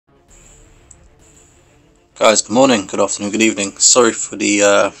Guys, good morning, good afternoon, good evening. Sorry for the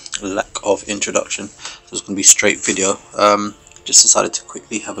lack of introduction. This was going to be straight video. Just decided to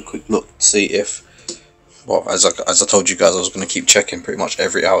quickly have a quick look to see if, well, as I told you guys, I was going to keep checking pretty much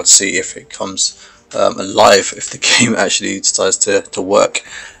every hour to see if it comes alive, if the game actually decides to work.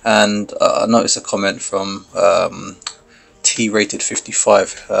 And I noticed a comment from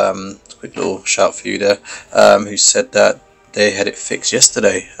T-Rated55, quick little shout for you there, who said that they had it fixed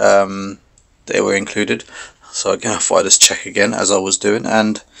yesterday. They were included, so again I thought I'd just check again as I was doing,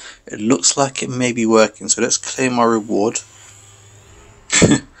 and it looks like it may be working. So let's claim my reward.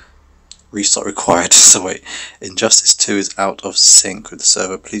 Restart required. So wait, Injustice 2 is out of sync with the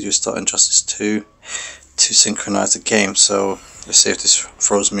server. Please restart Injustice 2 to synchronize the game. So let's see if this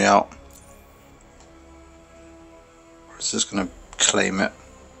throws me out, or is this going to claim it?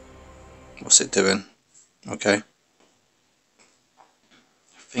 What's it doing? Okay,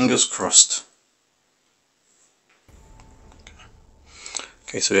 fingers crossed.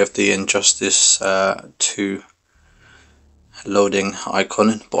 Okay, so we have the Injustice 2 loading icon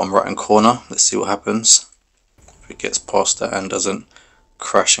in the bottom right hand corner. Let's see what happens if it gets past that and doesn't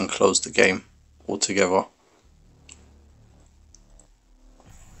crash and close the game altogether.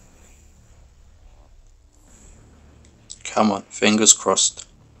 Come on, fingers crossed.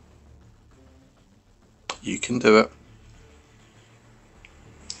 You can do it.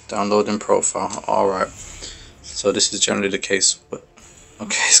 Downloading profile. Alright. So this is generally the case, but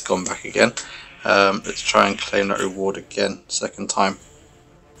okay, it's gone back again. Let's try and claim that reward again, second time.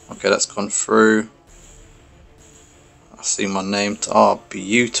 Okay, that's gone through. I see my name. Oh,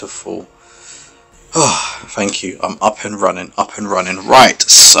 beautiful. Oh, thank you. I'm up and running, Right,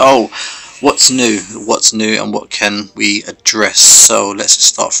 so what's new? What's new and what can we address? So let's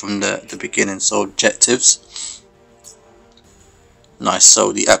just start from the beginning. So objectives. Nice,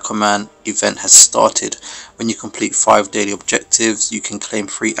 so the Aquaman event has started. When you complete 5 daily objectives, you can claim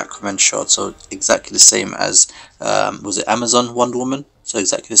 3 Aquaman shards. So exactly the same as, was it Amazon Wonder Woman? So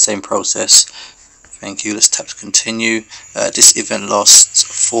exactly the same process. Thank you, let's tap to continue. This event lasts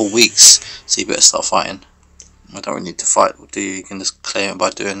 4 weeks, so you better start fighting. I don't really need to fight, do you? You can just claim it by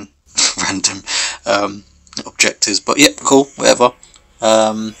doing random objectives. But yeah, cool, whatever.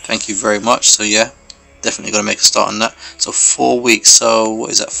 Thank you very much, so yeah. Definitely got to make a start on that. So 4 weeks, so what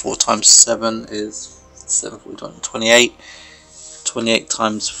is that? 4 times 7 is 7, 28. 28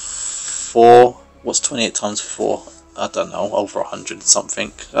 times 4, what's 28 times 4? I don't know, over 100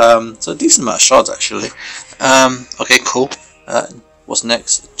 something. So a decent amount of shards actually. Okay, cool. What's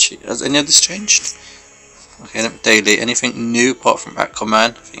next? Has any of this changed? Okay, daily. Anything new apart from Aquaman?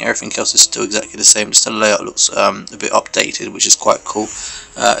 I think everything else is still exactly the same. Just the layout looks a bit updated, which is quite cool.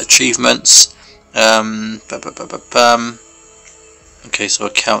 Achievements. Okay, so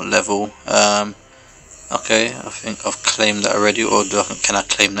account level. Okay, I think I've claimed that already, or can I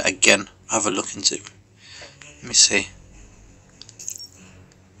claim that again? Have a look into it. Let me see.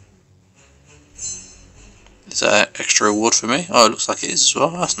 Is that an extra reward for me? Oh, it looks like it is as well.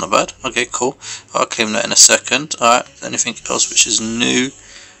 That's not bad. Okay, cool. I'll claim that in a second. Alright, anything else which is new?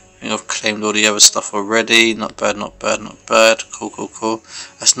 I think I've claimed all the other stuff already. Not bad, not bad, not bad. Cool, cool, cool.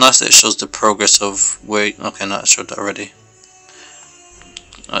 That's nice that it shows the progress of where... Okay, no, it showed that already.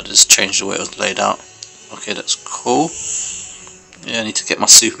 I just changed the way it was laid out. Okay, that's cool. Yeah, I need to get my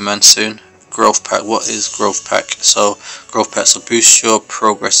Superman soon. Growth pack. What is growth pack? So, growth packs will boost your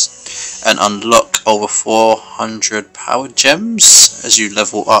progress and unlock over 400 power gems as you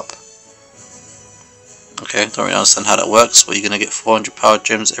level up. Okay, don't really understand how that works. Well, you're going to get 400 power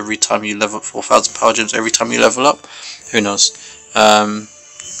gems every time you level up, 4,000 power gems every time you level up. Who knows? Can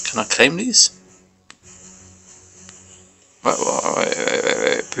I claim these? Wait.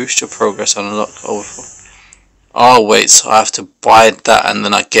 Boost your progress and unlock over 4. Oh, wait, so I have to buy that and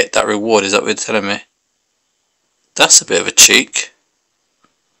then I get that reward. Is that what you're telling me? That's a bit of a cheek.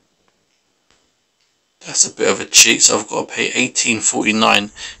 That's a bit of a cheat. So I've got to pay $18.49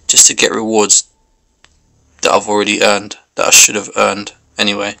 just to get rewards that I've already earned, that I should have earned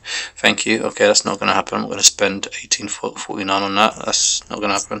anyway. Thank you. Okay, that's not going to happen. I'm going to spend $18.49 on that. That's not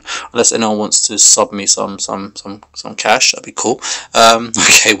going to happen unless anyone wants to sub me some cash. That'd be cool.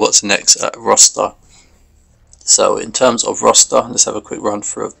 Okay, what's next? Roster. So in terms of roster, let's have a quick run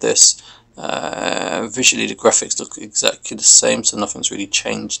through of this. Visually the graphics look exactly the same, so nothing's really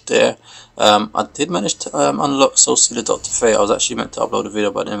changed there. I did manage to unlock Soul Stealer Dr. Fate. I was actually meant to upload a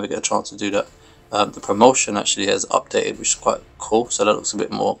video, but I didn't ever get a chance to do that. The promotion actually has updated, which is quite cool, so that looks a bit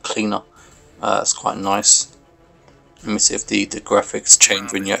more cleaner. It's quite nice. Let me see if the graphics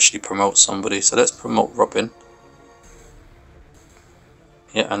change when you actually promote somebody. So let's promote Robin.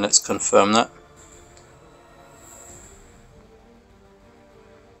 Yeah, and let's confirm that.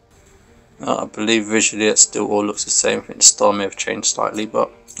 I believe visually it still all looks the same. I think the style may have changed slightly,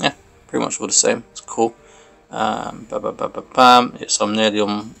 but yeah, pretty much all the same. It's cool. Yes, I'm nearly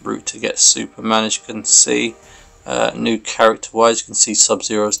en route to get Superman, as you can see. New character wise, you can see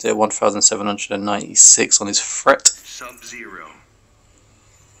Sub-Zero's there, 1796 on his threat. Sub-Zero.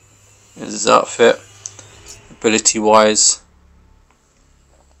 Here's his outfit. Ability wise,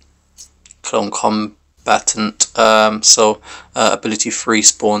 clone combatant. Ability 3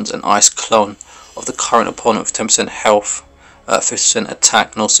 spawns an ice clone of the current opponent with 10% health, 50%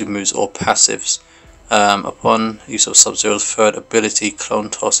 attack, no super moves or passives. Upon use of Sub-Zero's third ability, Clone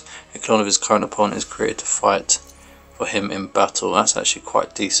Toss, a clone of his current opponent is created to fight for him in battle. That's actually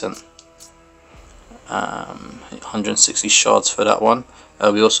quite decent. 160 shards for that one.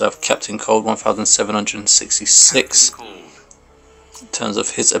 We also have Captain Cold, 1766 in terms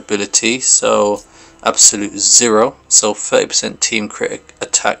of his ability. So absolute 0, so 30% team crit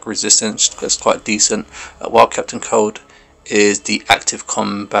attack resistance. That's quite decent. While Captain Cold is the active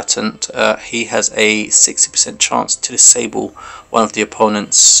combatant, he has a 60% chance to disable one of the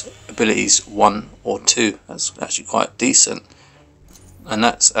opponent's abilities, 1 or 2. That's actually quite decent, and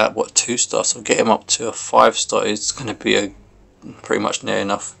that's at what, 2-star, so get him up to a 5-star is going to be a pretty much near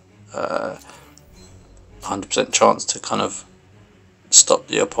enough 100% chance to kind of stop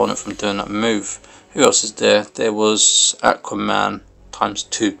the opponent from doing that move. Who else is there? There was Aquaman times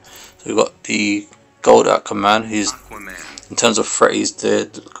 2. So we've got the Gold Aquaman. He's, in terms of threat, he's the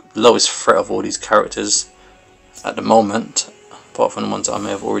lowest threat of all these characters at the moment, apart from the ones that I may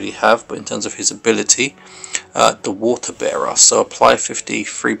have already have. But in terms of his ability, the Water Bearer. So apply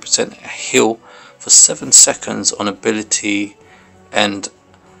 53% heal for 7 seconds on ability and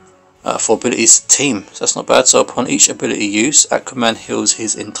for abilities team. So that's not bad. So upon each ability use, Aquaman heals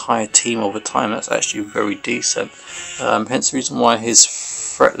his entire team over time. That's actually very decent. Hence the reason why his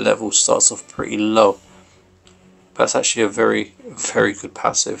threat level starts off pretty low. That's actually a very, very good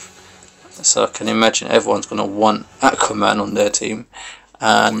passive. So I can imagine everyone's going to want Aquaman on their team.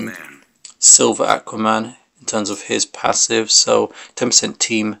 And Silver Aquaman, in terms of his passive, so 10%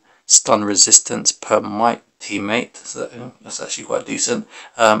 team stun resistance per might teammate. So that's actually quite decent.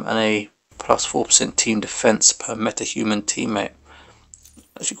 And a plus 4% team defense per metahuman teammate.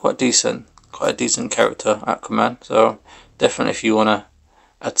 Actually quite decent. Quite a decent character, Aquaman. So definitely, if you want to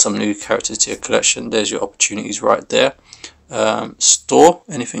add some new characters to your collection, there's your opportunities right there. Store,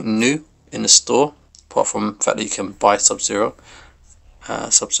 anything new in the store, apart from the fact that you can buy Sub-Zero.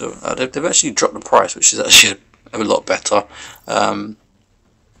 They've actually dropped the price, which is actually a lot better.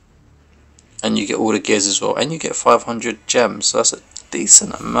 And you get all the gears as well, and you get 500 gems, so that's a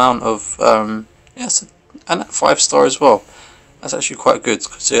decent amount of and at 5-star as well. That's actually quite good,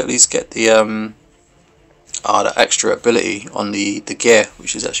 because you at least get the extra ability on the gear,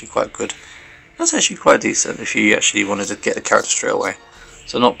 which is actually quite good. That's actually quite decent if you actually wanted to get the character straight away.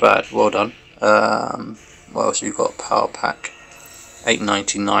 So not bad, well done. What else you've got? Power pack,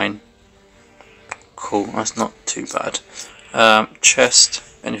 $8.99. Cool, that's not too bad. Chest,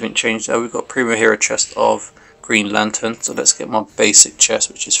 anything changed there? We've got Primo Hero chest of Green Lantern. So let's get my basic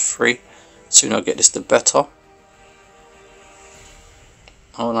chest, which is free. The sooner I get this, the better.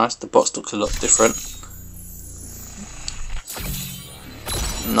 Oh nice, the box looks a lot different.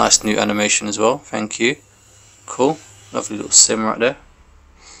 Nice new animation as well, thank you. Cool, lovely little sim right there.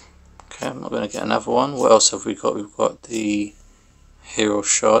 Okay, I'm not going to get another one. What else have we got? We've got the hero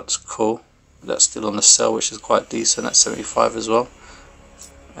shards, cool. That's still on the sale, which is quite decent, at 75 as well.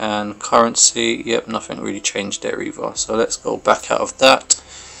 And currency, yep, nothing really changed there either. So let's go back out of that.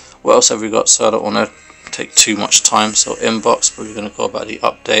 What else have we got? So I don't want to take too much time. So inbox, but we're going to go about the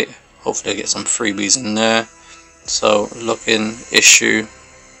update. Hopefully I get some freebies in there. So login, issue,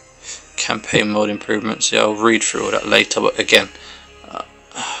 campaign mode improvements. Yeah, I'll read through all that later, but again,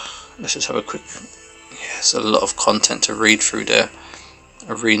 let's just have a quick, there's a lot of content to read through there.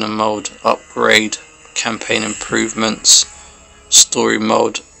 Arena mode, upgrade, campaign improvements, story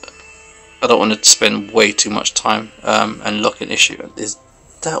mode. I don't want to spend way too much time. And login issue, is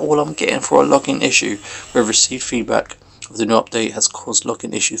that all I'm getting for a login issue? We've received feedback of the new update has caused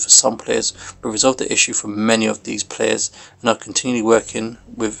login issues for some players. We've resolved the issue for many of these players and are continually working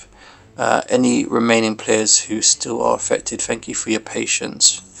with any remaining players who still are affected. Thank you for your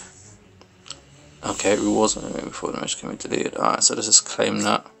patience. Okay, rewards before the match can be deleted. Alright, so let's just claim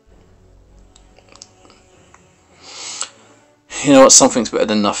that. You know what, something's better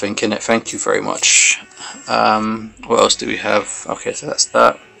than nothing, innit? Thank you very much. What else do we have? Okay, so that's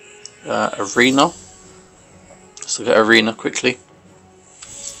that. Arena. Let's look at Arena quickly.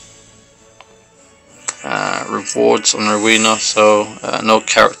 Rewards on Arena, so no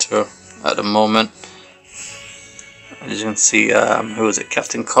character at the moment. As you can see, who was it?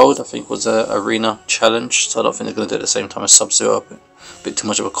 Captain Cold, I think, was a arena challenge. So I don't think they're going to do it at the same time as Sub-Zero. A bit too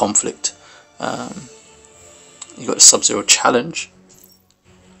much of a conflict. You got the Sub-Zero challenge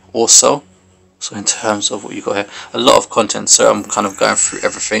also. So in terms of what you got here, a lot of content. So I'm kind of going through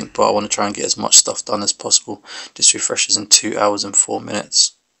everything, but I want to try and get as much stuff done as possible. This refreshes in 2 hours and 4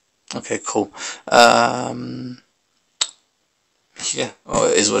 minutes. Okay, cool. Yeah, well,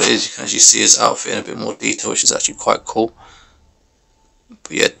 it is what it is. You can actually see his outfit in a bit more detail, which is actually quite cool.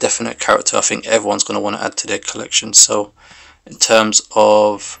 But yeah, definite character I think everyone's going to want to add to their collection. So in terms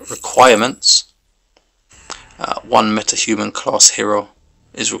of requirements, 1 metahuman class hero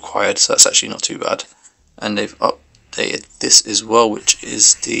is required, so that's actually not too bad. And they've updated this as well, which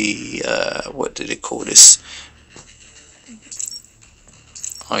is the what did they call this?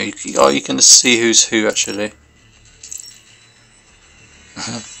 Oh, you can see who's who actually.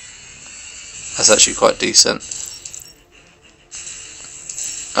 That's actually quite decent.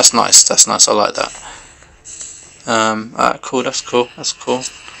 That's nice. That's nice. I like that. Alright, cool. That's cool. That's cool.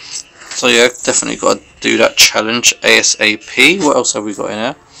 So yeah, definitely got to do that challenge ASAP. What else have we got in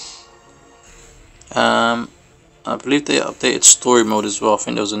here? I believe they updated story mode as well. I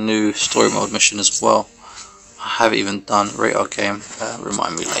think there was a new story mode mission as well. I haven't even done. Rate our game.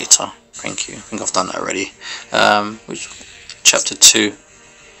 Remind me later. Thank you. I think I've done that already. Which chapter 2.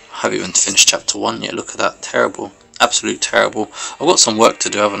 I haven't even finished chapter 1 yet. Look at that. Terrible. Absolute terrible. I've got some work to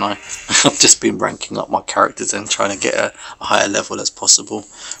do, haven't I? I've just been ranking up my characters and trying to get a higher level as possible.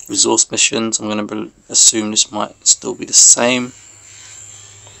 Resource missions. I'm going to assume this might still be the same.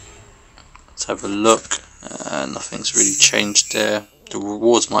 Let's have a look. Nothing's really changed there. The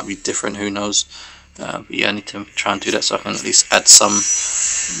rewards might be different. Who knows? But yeah, I need to try and do that so I can at least add some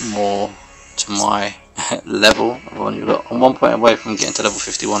more to my level. I'm 1 point away from getting to level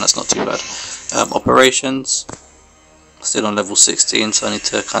 51. That's not too bad. Operations, still on level 16, so I need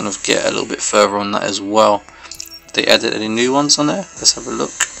to kind of get a little bit further on that as well. They added any new ones on there? Let's have a look.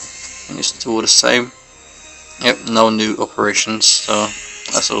 And it's still all the same. Yep, no new operations, so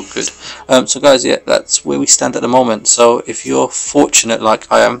that's all good. So guys, yeah, that's where we stand at the moment. So if you're fortunate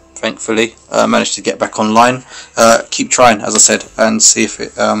like I am, thankfully, managed to get back online, keep trying, as I said, and see if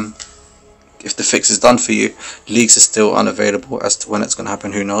it if the fix is done for you. Leagues are still unavailable. As to when it's going to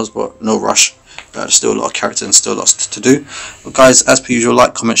happen, who knows, but no rush. There's still a lot of characters and still lots to do. But guys, as per usual,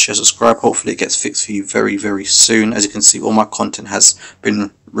 like, comment, share, subscribe. Hopefully it gets fixed for you very, very soon. As you can see, all my content has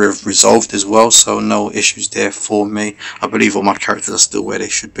been resolved as well, so no issues there for me. I believe all my characters are still where they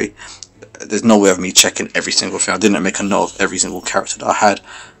should be. There's no way of me checking every single thing. I didn't make a note of every single character that I had.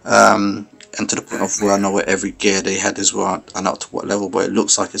 And to the point of where I know where every gear they had as well, and up to what level, but it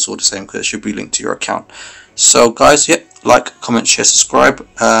looks like it's all the same because it should be linked to your account. So guys, yeah, like, comment, share, subscribe.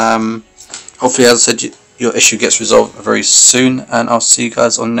 Hopefully, as I said, your issue gets resolved very soon, and I'll see you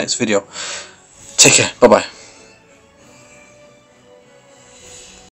guys on the next video. Take care. Bye bye.